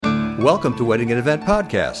Welcome to Wedding and Event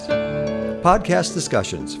Podcast. Podcast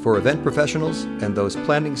discussions for event professionals and those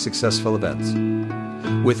planning successful events.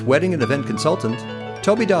 With wedding and event consultant,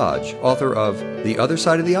 Toby Dodge, author of The Other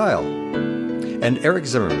Side of the Aisle, and Eric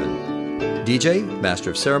Zimmerman, DJ, Master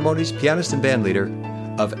of Ceremonies, pianist and band leader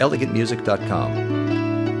of ElegantMusic.com.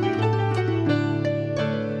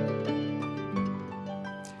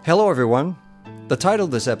 Hello everyone. The title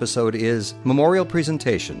of this episode is Memorial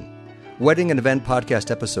Presentation, Wedding and Event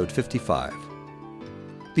Podcast Episode 55.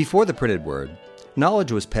 Before the printed word,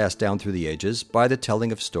 knowledge was passed down through the ages by the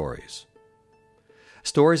telling of stories.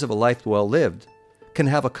 Stories of a life well lived can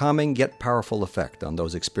have a calming yet powerful effect on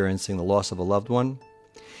those experiencing the loss of a loved one.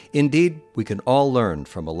 Indeed, we can all learn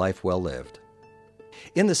from a life well lived.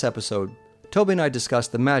 In this episode, Toby and I discuss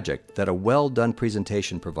the magic that a well-done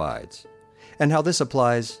presentation provides, and how this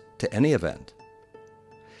applies to any event.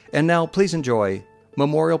 And now, please enjoy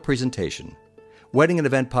Memorial Presentation, Wedding and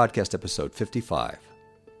Event Podcast Episode 55.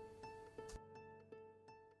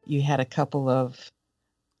 You had a couple of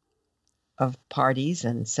parties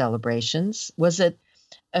and celebrations. Was it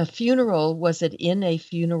a funeral? Was it in a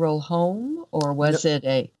funeral home, or was it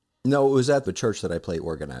a... No, it was at the church that I play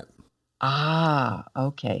organ at. Ah,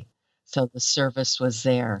 okay. So the service was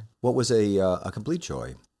there. What was a complete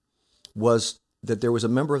joy was that there was a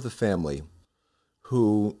member of the family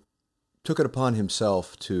who took it upon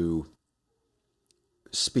himself to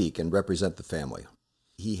speak and represent the family.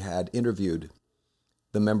 He had interviewed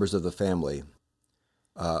the members of the family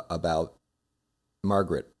about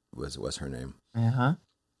Margaret was her name. Uh-huh.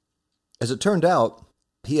 As it turned out,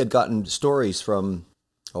 he had gotten stories from,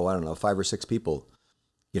 5 or 6 people.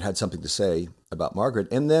 He had something to say about Margaret.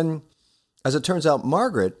 And then, as it turns out,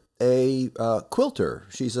 Margaret, a quilter,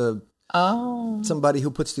 she's somebody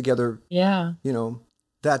who puts together,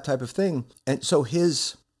 that type of thing. And so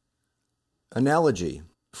his analogy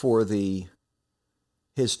for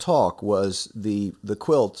his talk was the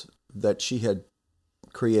quilt that she had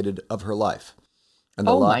created of her life. And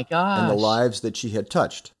my gosh. And the lives that she had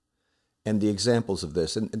touched. And the examples of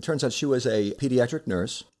this. And it turns out she was a pediatric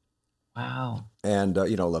nurse. Wow. And,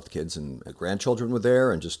 loved kids, and grandchildren were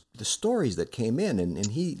there, and just the stories that came in. And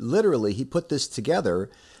he put this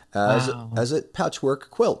together as a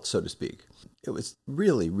patchwork quilt, so to speak. It was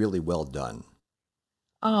really, really well done.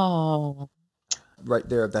 Oh. Right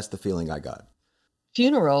there, that's the feeling I got.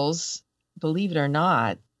 Funerals, believe it or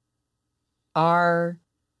not, are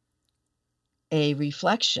a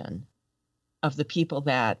reflection of the people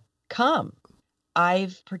that come.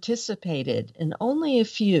 I've participated in only a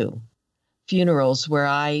few funerals where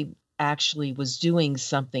I actually was doing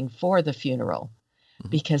something for the funeral,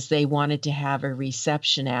 because they wanted to have a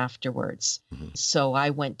reception afterwards. Mm-hmm. So I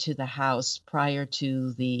went to the house prior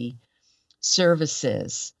to the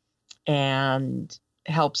services and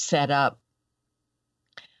helped set up,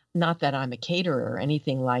 not that I'm a caterer or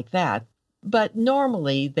anything like that, but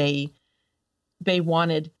normally they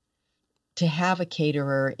wanted to have a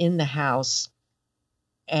caterer in the house,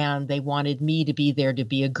 and they wanted me to be there to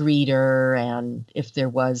be a greeter, and if there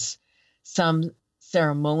was some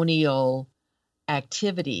ceremonial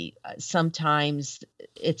activity, sometimes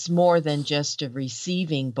it's more than just a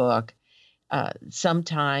receiving book.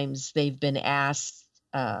 Sometimes they've been asked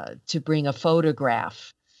to bring a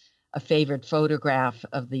photograph, a favorite photograph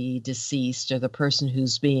of the deceased or the person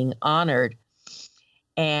who's being honored,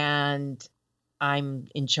 and I'm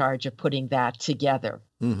in charge of putting that together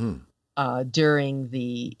during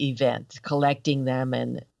the event, collecting them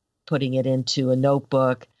and putting it into a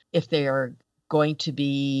notebook. If they are going to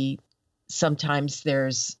be, sometimes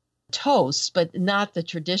there's toasts, but not the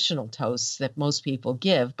traditional toasts that most people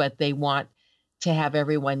give, but they want to have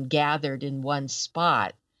everyone gathered in one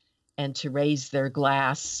spot and to raise their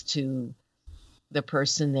glass to the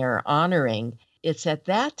person they're honoring. It's at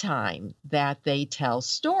that time that they tell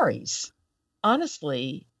stories.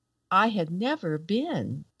 Honestly, I had never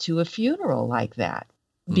been to a funeral like that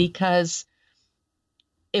because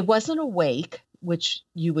it wasn't a wake, which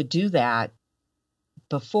you would do that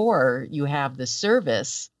before you have the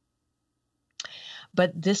service,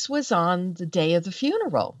 but this was on the day of the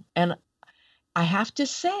funeral. And I have to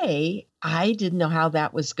say, I didn't know how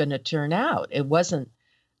that was going to turn out. It wasn't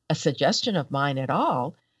a suggestion of mine at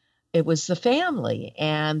all. It was the family.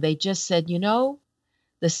 And they just said,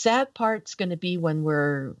 the sad part's going to be when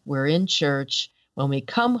we're in church. When we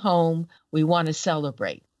come home, we want to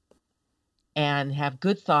celebrate and have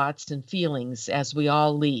good thoughts and feelings as we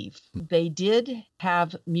all leave. They did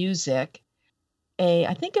have music.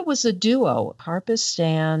 I think it was a duo, harpist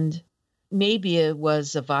and maybe it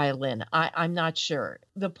was a violin. I'm not sure.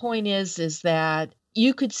 The point is that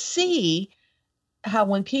you could see how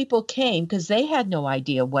when people came, because they had no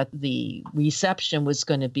idea what the reception was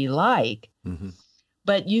going to be like, Mm-hmm.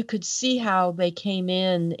 but you could see how they came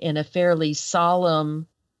in a fairly solemn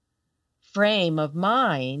frame of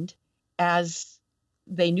mind, as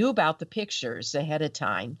they knew about the pictures ahead of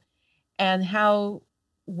time, and how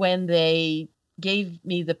when they gave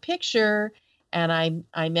me the picture and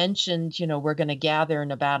I mentioned, we're going to gather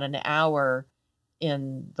in about an hour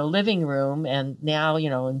in the living room, and now,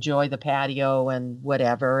 enjoy the patio and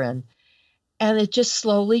whatever, and it just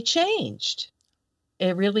slowly changed.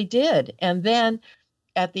 It really did. And then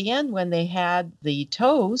at the end, when they had the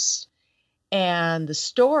toast and the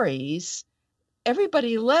stories,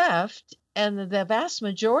 everybody left, and the vast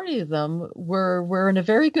majority of them were in a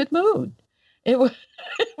very good mood. It was,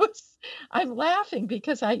 it was I'm laughing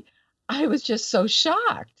because I was just so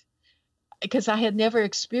shocked, because I had never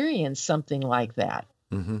experienced something like that.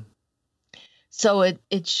 Mm-hmm. So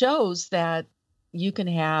it shows that you can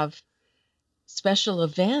have special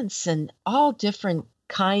events and all different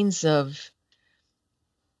kinds of,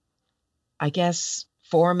 I guess,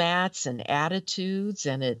 formats and attitudes,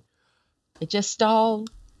 and it just all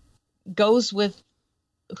goes with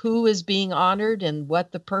who is being honored and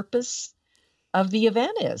what the purpose of the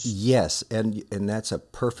event is. Yes, and that's a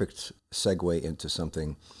perfect segue into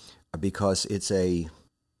something, because it's a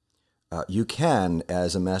you can,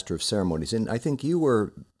 as a master of ceremonies, and I think you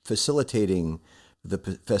were facilitating the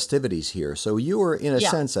festivities here, so you were in a Yeah,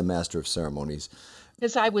 sense a master of ceremonies.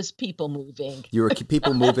 because I was people moving. You were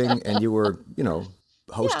people moving, and you were Yeah,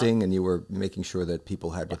 hosting, and you were making sure that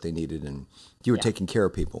people had yeah, what they needed, and you were yeah, taking care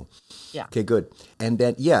of people. yeah, Okay, good. And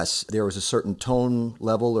then, yes, there was a certain tone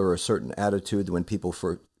level or a certain attitude when people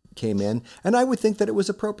came in. And I would think that it was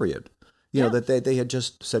appropriate, yeah. that they had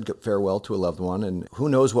just said farewell to a loved one. And who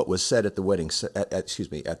knows what was said at the wedding,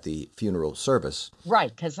 at the funeral service,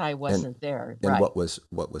 Right, because I and, wasn't there. and Right. what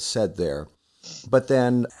was said there. But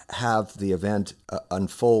then have the event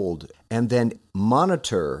unfold, and then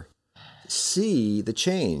monitor, see the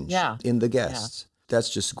change Yeah, in the yeah. guests. That's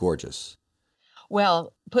just gorgeous.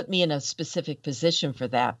 Well, put me in a specific position for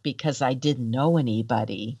that because I didn't know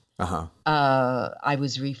anybody. Uh huh. I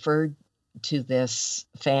was referred to this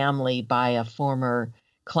family by a former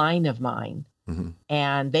client of mine, Hmm.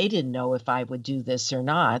 and they didn't know if I would do this or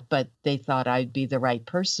not, but they thought I'd be the right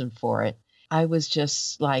person for it. I was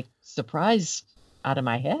just like surprised out of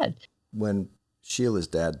my head. When Sheila's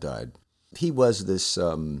dad died, he was this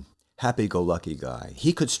happy-go-lucky guy.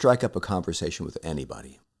 He could strike up a conversation with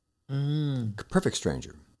anybody, Mm. perfect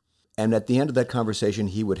stranger. And at the end of that conversation,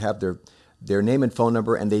 he would have their name and phone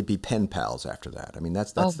number, and they'd be pen pals after that. I mean, Oh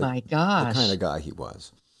that's my the kind gosh. of guy he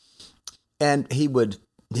was. And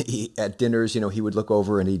at dinners, he would look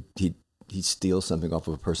over and he'd steal something off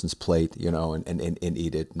of a person's plate, and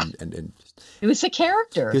eat it, and It was a he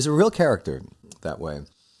character. was a real character that way.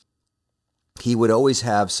 He would always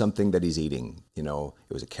have something that he's eating. It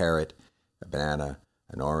was a carrot, a banana,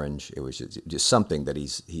 an orange. It was just something that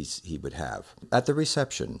he would have. At the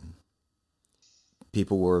reception,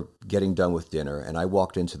 people were getting done with dinner, and I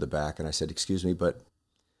walked into the back and I said, "Excuse me, but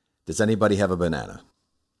does anybody have a banana?"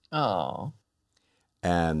 Oh,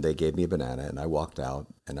 And they gave me a banana, and I walked out,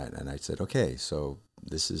 and I said, "Okay, so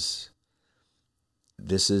this is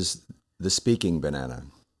the speaking banana."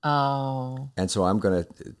 oh, And so I'm going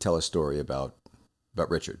to tell a story about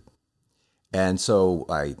Richard. And so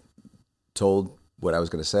I told what I was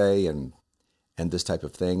going to say, and this type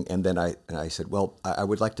of thing. And then I said, well, I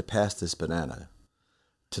would like to pass this banana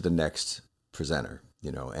to the next presenter,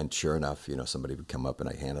 And sure enough, somebody would come up and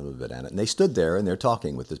I handed them the banana, and they stood there and they're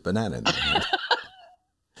talking with this banana in their hand.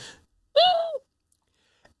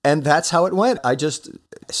 And that's how it went. I just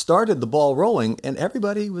started the ball rolling, and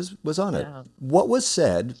everybody was on it. yeah. What was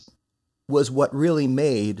said was what really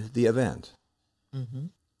made the event. Hmm.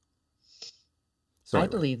 So I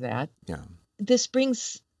anyway, believe that. yeah. This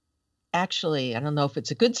brings, actually, I don't know if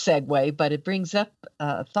it's a good segue, but it brings up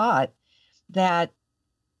a thought that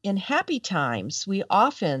in happy times, we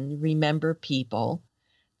often remember people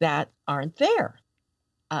that aren't there.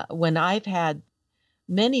 When I've had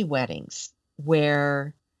many weddings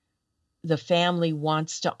where the family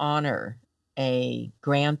wants to honor a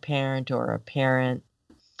grandparent or a parent,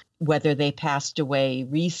 whether they passed away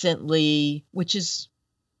recently, which is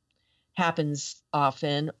happens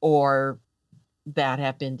often, or that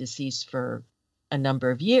have been deceased for a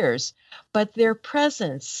number of years, but their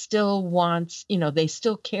presence still wants, they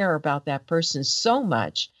still care about that person so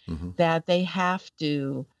much Hmm. that they have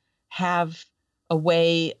to have a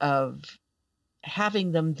way of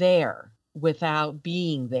having them there without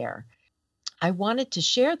being there. I wanted to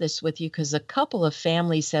share this with you because a couple of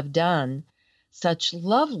families have done such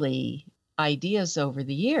lovely ideas over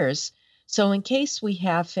the years. So, in case we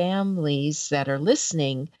have families that are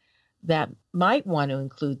listening that might want to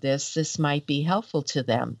include this might be helpful to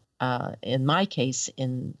them. In my case,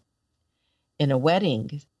 in a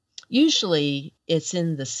wedding, usually it's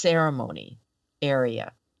in the ceremony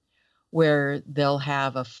area where they'll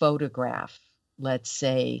have a photograph, let's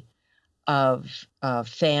say, of a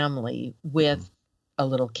family with a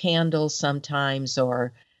little candle sometimes,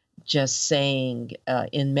 or just saying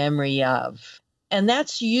in memory of. And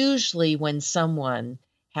that's usually when someone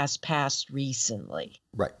has passed recently,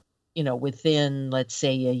 Right. within, let's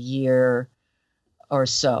say, a year or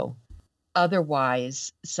so.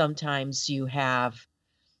 Otherwise, sometimes you have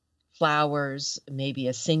flowers, maybe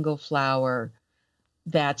a single flower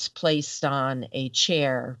that's placed on a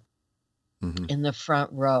chair Mm-hmm. in the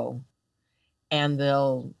front row, and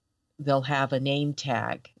they'll have a name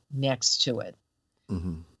tag next to it,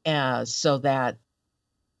 so that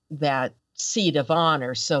seat of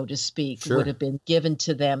honor, so to speak, Sure. would have been given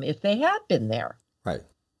to them if they had been there. Right.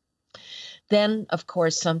 Then, of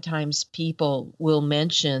course, sometimes people will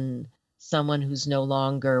mention someone who's no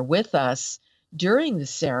longer with us during the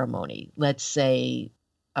ceremony. Let's say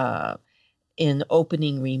in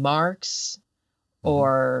opening remarks,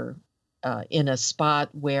 or in a spot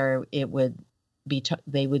where it would be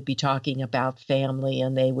they would be talking about family,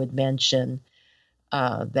 and they would mention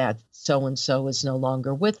that so and so is no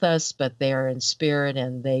longer with us, but they're in spirit,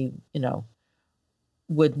 and they,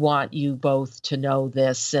 would want you both to know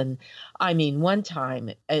this. And I mean, one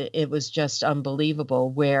time it was just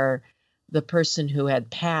unbelievable, where the person who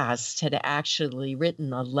had passed had actually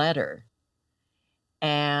written a letter,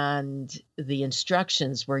 and the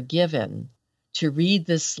instructions were given to read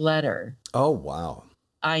this letter. Oh, wow.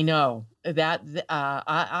 I know that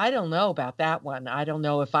I don't know about that one. I don't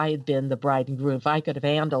know if I had been the bride and groom, if I could have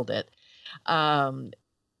handled it.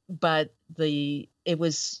 But it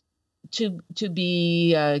was to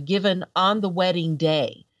be given on the wedding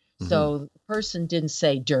day. So the person didn't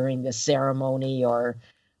say during the ceremony or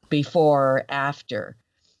before or after.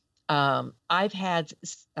 I've had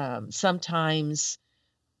sometimes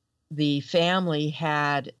the family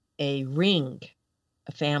had a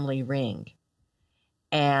family ring,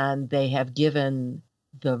 and they have given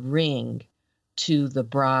the ring to the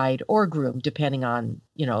bride or groom, depending on,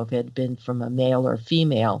 if it had been from a male or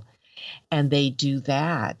female. And they do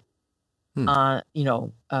that on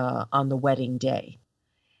the wedding day,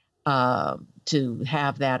 to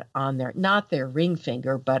have that on not their ring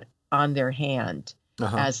finger, but on their hand,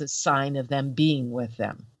 as a sign of them being with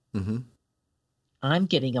them. I'm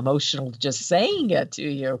getting emotional just saying it to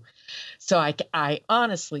you. So I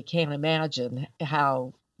honestly can't imagine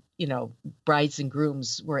how, brides and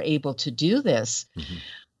grooms were able to do this.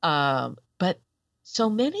 But so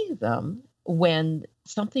many of them, when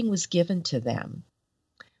something was given to them,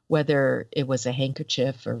 whether it was a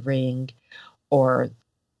handkerchief or ring, or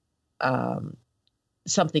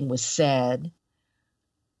something was said,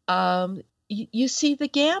 you see the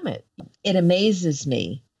gamut. It amazes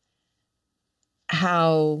me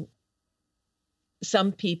how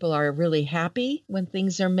some people are really happy when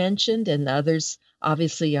things are mentioned, and others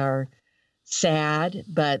obviously are sad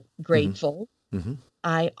but grateful.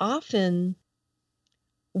 I often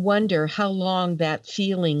wonder how long that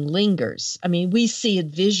feeling lingers. I mean, we see it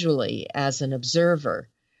visually as an observer,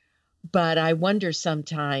 but I wonder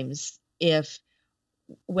sometimes if,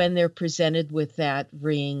 when they're presented with that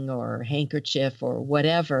ring or handkerchief or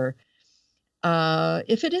whatever,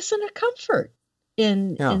 if it isn't a comfort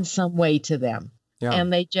in some way to them.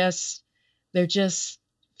 And they're just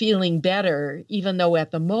feeling better, even though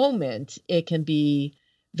at the moment it can be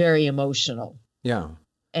very emotional.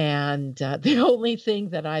 And the only thing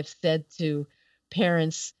that I've said to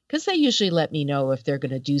parents, because they usually let me know if they're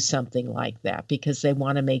going to do something like that, because they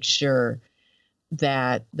want to make sure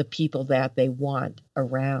that the people that they want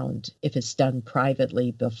around, if it's done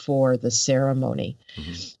privately before the ceremony,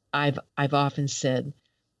 I've often said,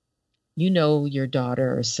 your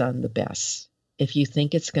daughter or son the best. If you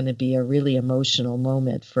think it's going to be a really emotional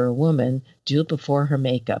moment for a woman, do it before her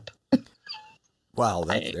makeup. Wow,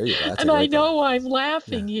 there you go. That's and I know I'm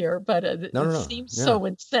laughing here, but it seems so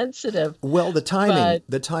insensitive. Well, the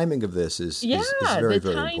timing of this is very, very important.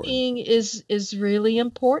 The timing is really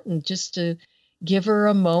important, just to give her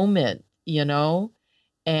a moment,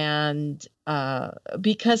 and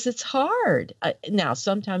because it's hard. Now,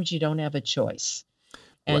 sometimes you don't have a choice,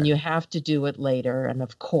 and you have to do it later. And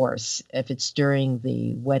of course, if it's during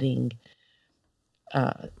the wedding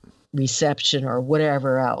reception or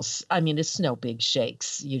whatever else, I mean, it's no big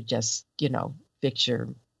shakes. You just, fix your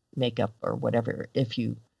makeup or whatever, if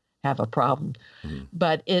you have a problem. Mhm.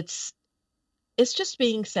 But it's just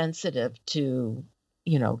being sensitive to,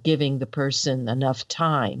 giving the person enough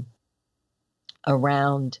time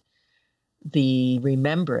around the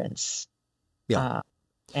remembrance. Yeah.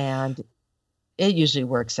 And it usually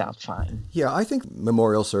works out fine. Yeah, I think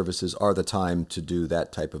memorial services are the time to do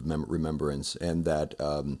that type of remembrance, and that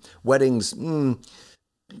weddings,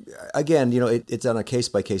 again, it's on a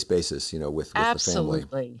case-by-case basis, with the family.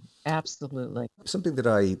 Absolutely. Absolutely. Something that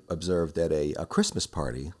I observed at a Christmas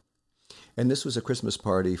party, and this was a Christmas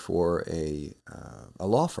party for a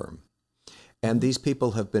law firm. And these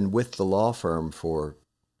people have been with the law firm for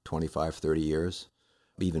 25, 30 years,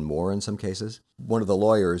 even more in some cases. One of the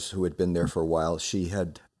lawyers who had been there for a while, she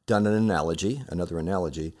had done another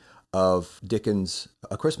analogy, of Dickens'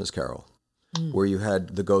 A Christmas Carol, where you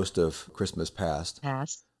had the ghost of Christmas past,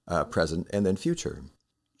 present, and then future.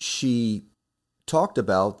 She talked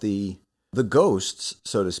about the ghosts,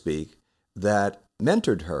 so to speak, that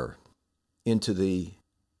mentored her into the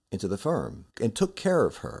firm and took care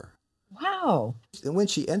of her. Wow. And when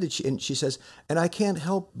she ended, she says, and I can't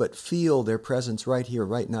help but feel their presence right here,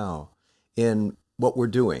 right now, in what we're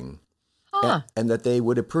doing, and that they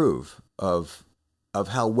would approve of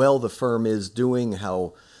how well the firm is doing,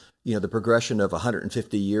 how, the progression of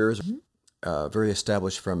 150 years, very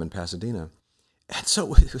established firm in Pasadena. And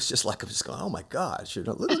so it was just like, I'm just going, oh my gosh,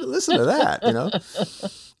 listen to that,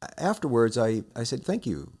 Afterwards, I said, thank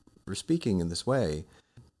you for speaking in this way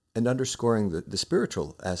and underscoring the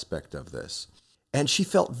spiritual aspect of this. And she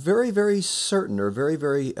felt very, very certain, or very,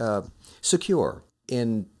 very secure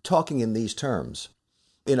in talking in these terms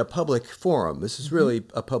in a public forum. This is really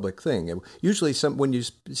a public thing. And usually when you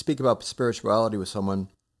speak about spirituality with someone,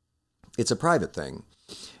 it's a private thing,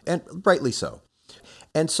 and rightly so.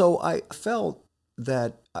 And so I felt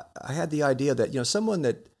that I had the idea that, someone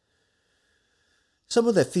that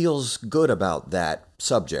feels good about that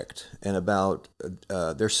subject and about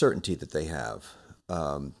their certainty that they have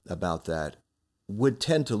about that would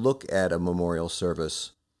tend to look at a memorial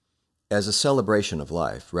service as a celebration of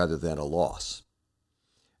life rather than a loss.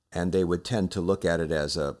 And they would tend to look at it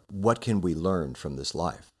as what can we learn from this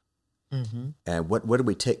life? Mm-hmm. And what do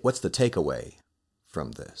we take? What's the takeaway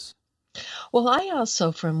from this? Well, I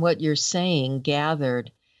also, from what you're saying,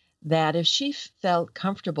 gathered that if she felt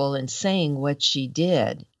comfortable in saying what she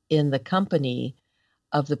did in the company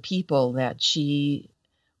of the people that she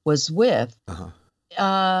was with,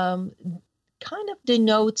 kind of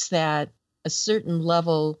denotes that a certain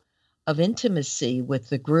level of intimacy with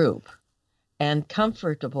the group and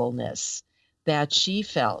comfortableness that she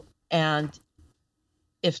felt. And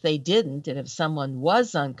if they didn't, and if someone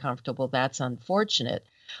was uncomfortable, that's unfortunate.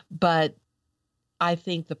 But I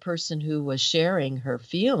think the person who was sharing her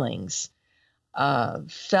feelings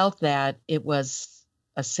felt that it was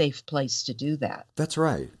a safe place to do that. That's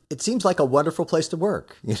right. It seems like a wonderful place to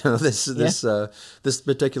work. This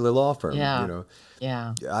particular law firm. Yeah.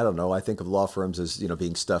 Yeah. I don't know. I think of law firms as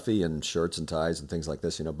being stuffy and shirts and ties and things like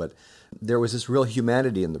this. But there was this real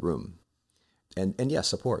humanity in the room, and yes,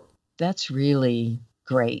 support. That's really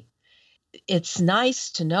great. It's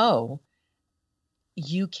nice to know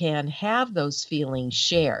you can have those feelings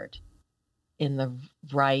shared in the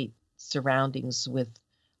right surroundings with,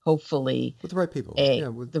 hopefully, with the right people.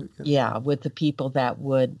 With the people that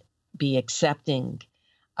would be accepting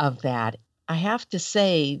of that. I have to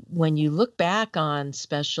say, when you look back on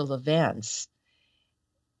special events,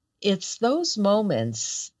 it's those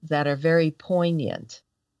moments that are very poignant,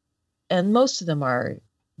 and most of them are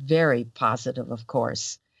very positive, of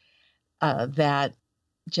course, that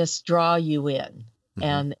just draw you in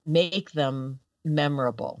and make them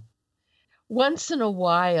memorable. Once in a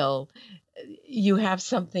while, you have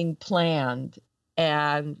something planned,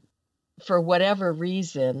 and for whatever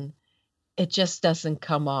reason, it just doesn't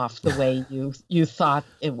come off the way you thought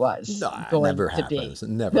it was going to be. It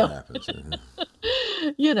never happens.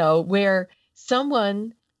 Where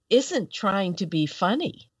someone isn't trying to be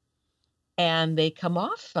funny and they come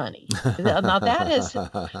off funny. Now that has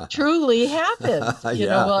truly happened,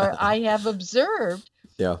 or I have observed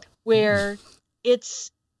where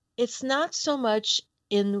it's not so much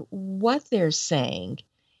in what they're saying,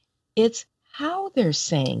 it's how they're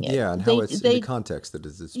saying it. Yeah, and how it's in the context that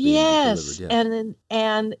it's being delivered. Yeah.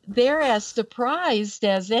 And they're as surprised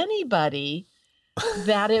as anybody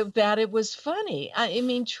that it was funny. I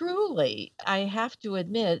mean, truly, I have to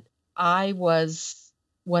admit, I was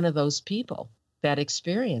one of those people that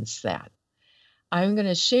experienced that. I'm going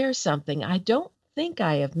to share something. I don't think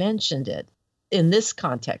I have mentioned it in this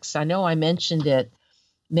context. I know I mentioned it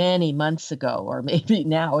many months ago, or maybe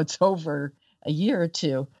now it's over a year or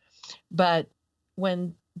two. But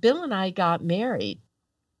when Bill and I got married,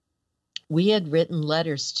 we had written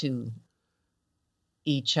letters to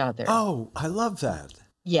each other. Oh, I love that.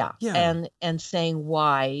 Yeah. Yeah. And saying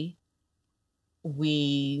why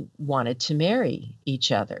we wanted to marry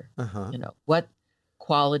each other, Uh-huh. what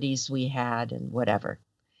qualities we had and whatever.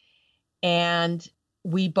 And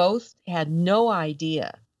we both had no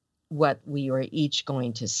idea what we were each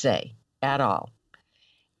going to say at all.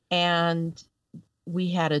 And we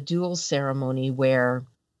had a dual ceremony where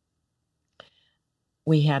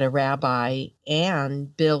we had a rabbi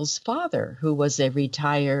and Bill's father, who was a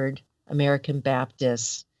retired American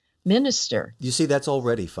Baptist minister. You see, that's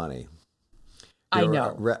already funny. I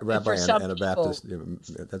know. Rabbi and a Baptist.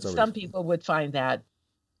 That's already some people would find that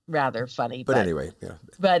rather funny. But anyway, yeah.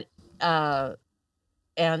 But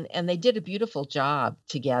and they did a beautiful job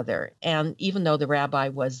together. And even though the rabbi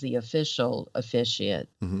was the officiate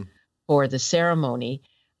for the ceremony,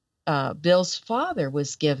 Bill's father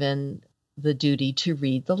was given the duty to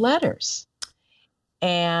read the letters.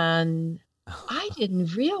 And I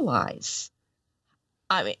didn't realize,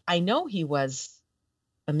 I mean, I know he was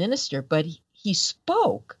a minister, but he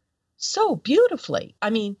spoke so beautifully. I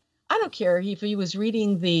mean, I don't care if he was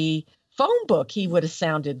reading the phone book, he would have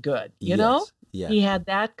sounded good, you know? Yeah. He had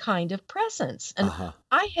that kind of presence. And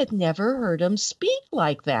I had never heard him speak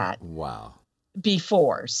like that. Wow.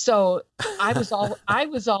 Before. So I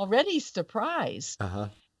was already surprised.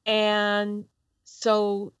 And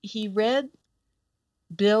so he read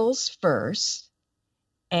Bill's first,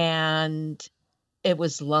 and it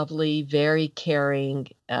was lovely, very caring,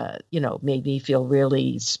 made me feel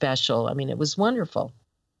really special. I mean, it was wonderful.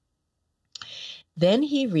 Then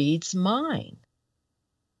he reads mine,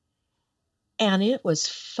 and it was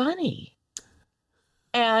funny.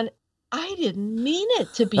 And I didn't mean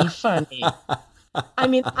it to be funny. I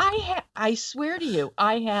mean, I swear to you,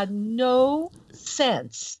 I had no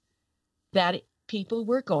sense that people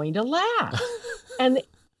were going to laugh. And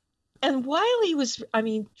while he was, I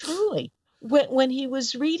mean, truly, when he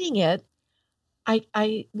was reading it,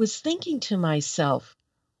 I was thinking to myself,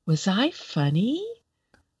 was I funny?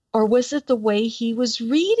 Or was it the way he was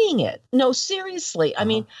reading it? No, seriously. I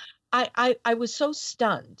mean, I was so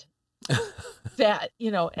stunned that,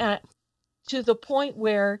 to the point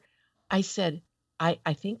where I said, I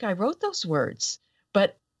think I wrote those words,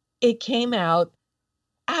 but it came out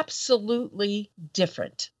absolutely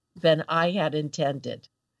different than I had intended.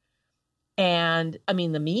 And I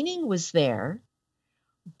mean, the meaning was there,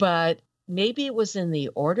 but maybe it was in the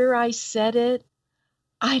order I said it.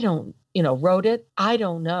 I don't, wrote it. I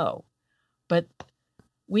don't know. But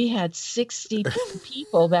we had 60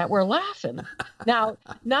 people that were laughing. Now,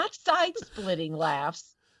 not side-splitting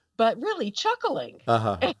laughs, but really chuckling.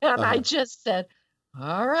 And I just said,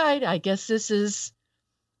 all right, I guess this is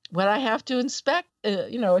what I have to expect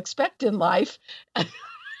in life.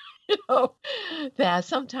 That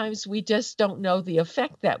sometimes we just don't know the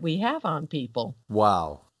effect that we have on people.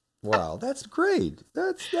 Wow, that's great.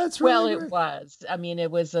 That's really great. It was. I mean, it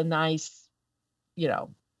was a nice,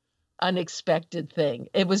 unexpected thing.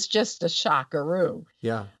 It was just a shockaroo.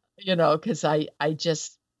 Yeah. Because I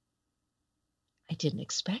didn't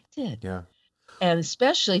expect it. Yeah. And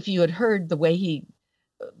especially if you had heard the way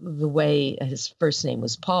his first name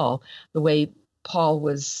was Paul, the way Paul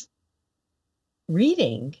was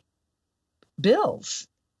reading Bill's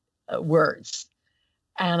words.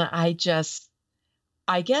 And I guess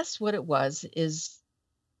what it was is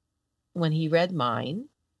when he read mine,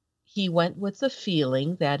 he went with the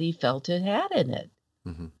feeling that he felt it had in it.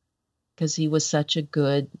 Because he was such a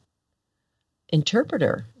good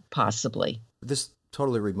interpreter, possibly. This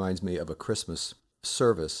totally reminds me of a Christmas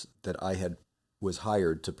service that I was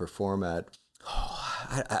hired to perform at.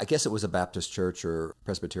 I guess it was a Baptist church or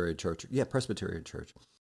Presbyterian church. Yeah, Presbyterian church.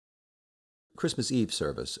 Christmas Eve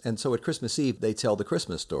service. And so at Christmas Eve, they tell the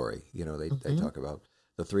Christmas story. They talk about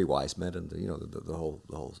the three wise men and the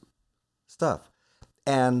whole stuff.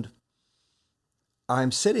 And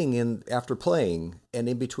I'm sitting after playing and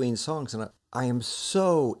in between songs, and I am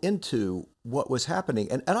so into what was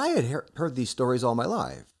happening. And I had heard these stories all my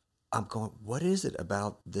life. I'm going, what is it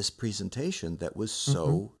about this presentation that was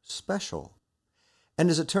so special? And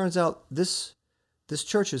as it turns out, this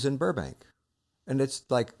church is in Burbank, and it's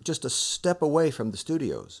like just a step away from the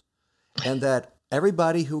studios, and that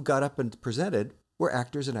everybody who got up and presented were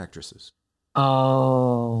actors and actresses.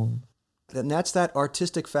 Oh. And that's that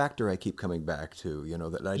artistic factor I keep coming back to,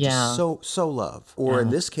 that I just so love. Or in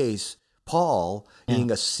this case, Paul, being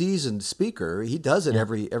a seasoned speaker, he does it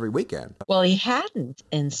every weekend. Well, he hadn't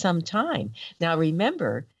in some time. Now,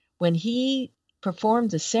 remember, when he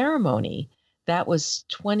performed the ceremony, that was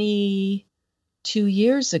 20 2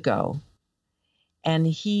 years ago, and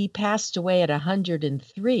he passed away at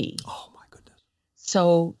 103. Oh my goodness.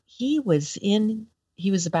 So he was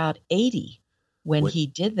about 80 when When he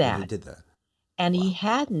did when he that. did that. And he Wow.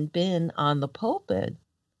 hadn't been on the pulpit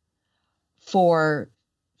for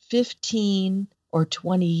 15 or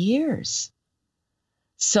 20 years.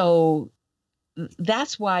 So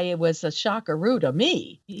that's why it was a shockaroo to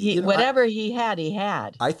me. You know, Whatever he had, he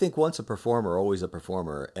had. I think once a performer, always a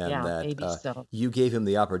performer, and Yeah, that maybe so. you gave him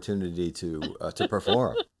the opportunity to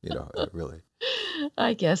perform. Really.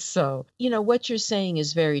 I guess so. What you're saying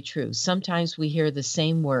is very true. Sometimes we hear the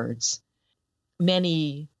same words.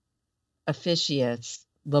 Many officiates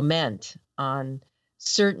lament on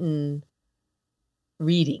certain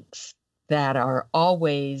readings that are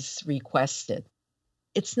always requested.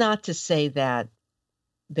 It's not to say that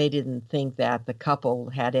they didn't think that the couple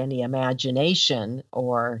had any imagination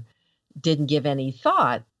or didn't give any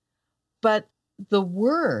thought, but the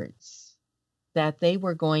words that they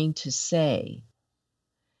were going to say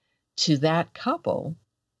to that couple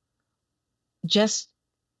just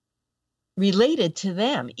related to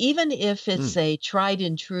them, even if it's a tried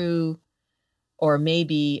and true or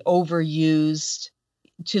maybe overused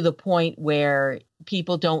to the point where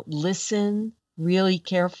people don't listen really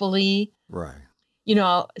carefully. Right.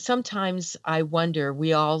 Sometimes I wonder,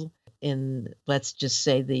 we all in, let's just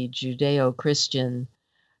say, the Judeo-Christian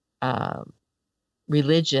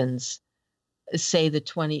religions say the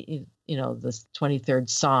 23rd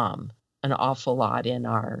Psalm an awful lot in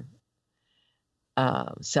our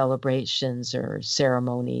celebrations or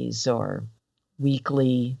ceremonies or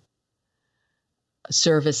weekly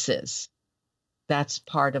services. That's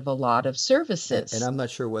part of a lot of services. And I'm not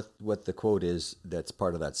sure what the quote is that's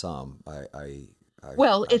part of that psalm.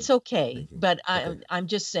 Well, it's I'm okay, thinking. but Okay. I'm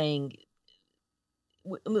just saying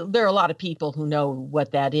there are a lot of people who know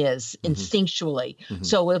what that is instinctually. Mhm.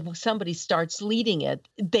 So if somebody starts leading it,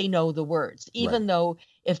 they know the words, even Right. though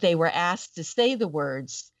if they were asked to say the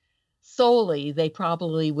words solely, they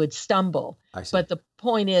probably would stumble. I see. But the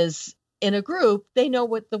point is, in a group, they know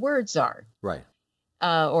what the words are. Right.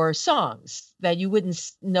 Or songs that you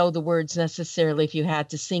wouldn't know the words necessarily if you had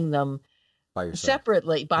to sing them By yourself.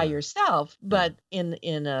 separately by Yeah. yourself, but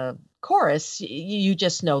in a chorus, you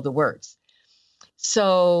just know the words.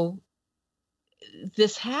 So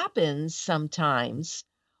this happens sometimes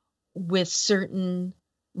with certain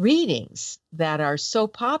readings that are so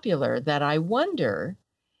popular that I wonder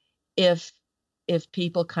if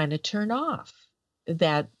people kind of turn off,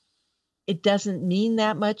 that it doesn't mean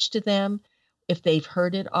that much to them if they've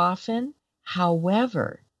heard it often.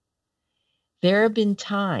 However, there have been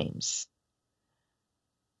times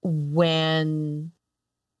when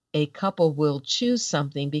a couple will choose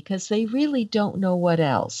something because they really don't know what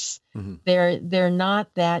else. Mhm. They're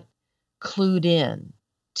not that clued in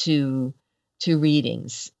to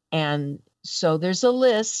readings. And so there's a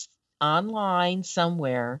list online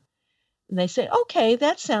somewhere, and they say, "Okay,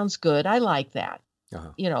 that sounds good. I like that."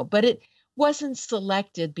 Uh-huh. But it wasn't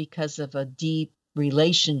selected because of a deep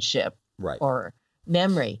relationship Right. or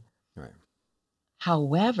memory. Right.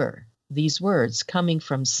 However, these words coming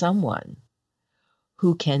from someone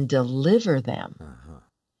who can deliver them Uh-huh.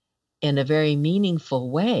 in a very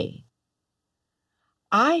meaningful way.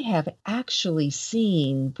 I have actually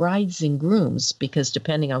seen brides and grooms, because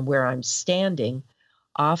depending on where I'm standing,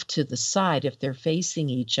 off to the side, if they're facing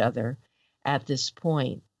each other at this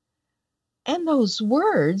point, and those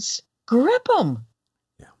words grip them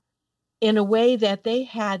Yeah. in a way that they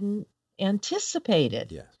hadn't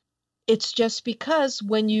anticipated. Yes. It's just because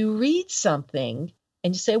when you read something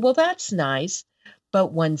and you say, well, that's nice, but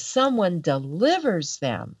when someone delivers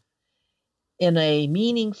them in a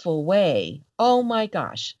meaningful way, oh my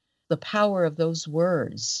gosh, the power of those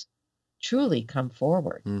words truly come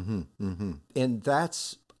forward. Mm-hmm. Mm-hmm. And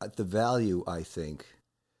that's the value, I think,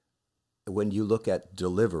 when you look at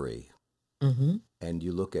delivery Mm-hmm. and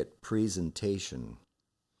you look at presentation,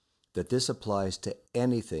 that this applies to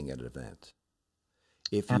anything at an event.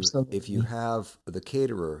 If you Absolutely. have the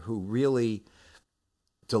caterer who really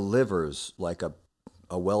delivers like a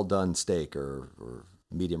well done steak or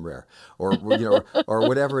medium rare or or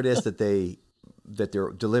whatever it is that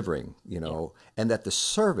they're delivering, and that the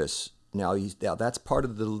service now that's part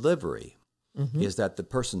of the delivery, Mm-hmm. is that the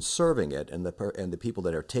person serving it and the people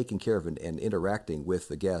that are taking care of and interacting with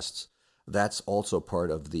the guests, that's also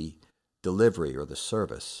part of the delivery or the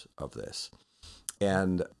service of this.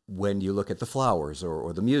 And when you look at the flowers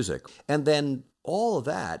or the music, and then all of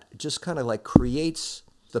that just kind of like creates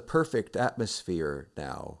the perfect atmosphere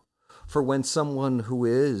now for when someone who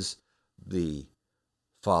is the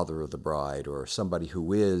father of the bride or somebody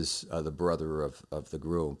who is the brother of the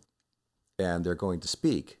groom, and they're going to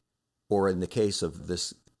speak, or in the case of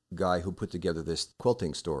this guy who put together this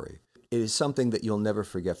quilting story, it is something that you'll never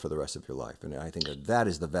forget for the rest of your life. And I think that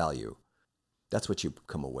is the value. That's what you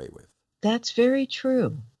come away with. That's very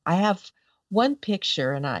true. I have one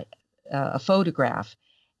picture and a photograph,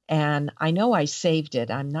 and I know I saved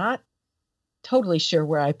it. I'm not totally sure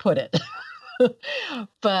where I put it,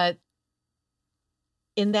 but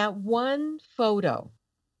in that one photo,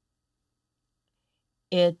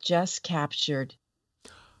 it just captured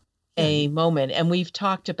a moment. And we've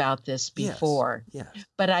talked about this before, Yes.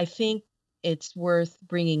 but I think it's worth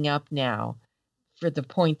bringing up now for the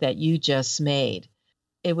point that you just made.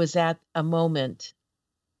 It was at a moment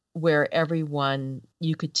where everyone,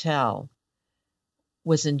 you could tell,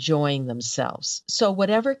 was enjoying themselves. So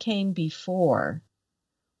whatever came before,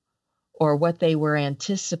 or what they were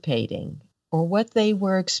anticipating, or what they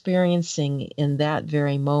were experiencing in that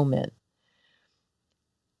very moment,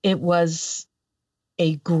 it was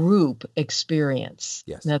a group experience.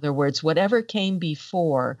 Yes. In other words, whatever came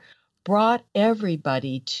before brought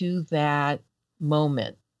everybody to that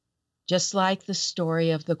moment. Just like the story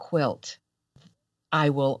of the quilt, I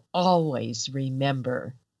will always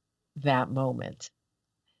remember that moment.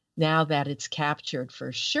 Now that it's captured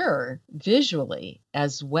for sure visually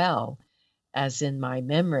as well as in my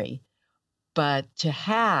memory, but to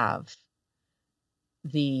have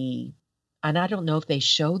and I don't know if they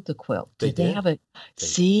showed the quilt. Did they have it?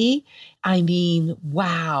 See? I mean,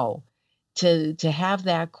 wow. To have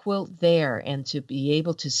that quilt there and to be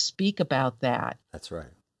able to speak about that. That's right.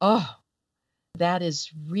 Oh, that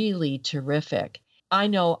is really terrific. I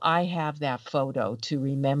know I have that photo to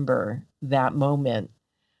remember that moment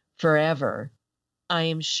forever. I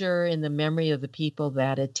am sure in the memory of the people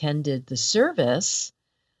that attended the service,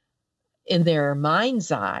 in their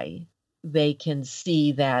mind's eye, they can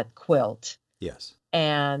see that quilt. Yes.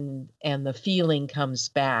 And the feeling comes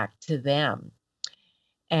back to them.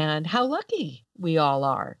 And how lucky we all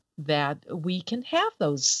are that we can have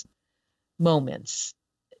those moments,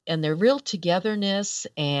 and their real togetherness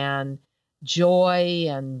and joy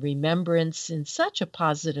and remembrance in such a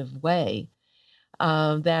positive way,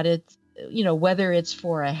 that it's, whether it's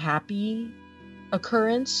for a happy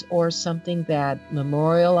occurrence or something that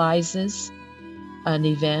memorializes an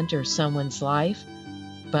event or someone's life.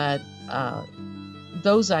 But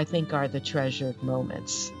those, I think, are the treasured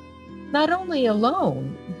moments, not only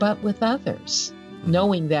alone, but with others,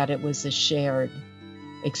 knowing that it was a shared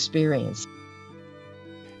experience.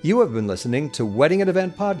 You have been listening to Wedding and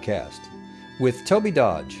Event Podcast with Toby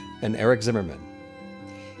Dodge and Eric Zimmerman.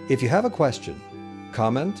 If you have a question,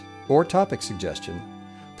 comment, or topic suggestion,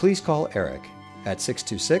 please call Eric at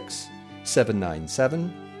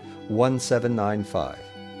 626-797-1795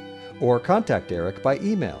 or contact Eric by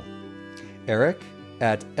email,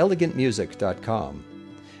 eric@elegantmusic.com.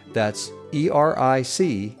 That's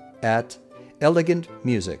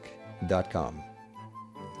ERIC@elegantmusic.com.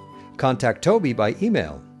 Contact Toby by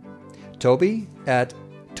email,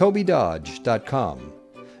 toby@tobydodge.com.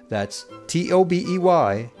 That's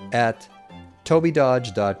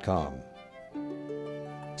TOBEY@tobydodge.com.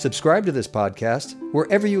 Subscribe to this podcast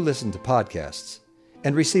wherever you listen to podcasts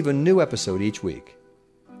and receive a new episode each week.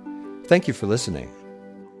 Thank you for listening.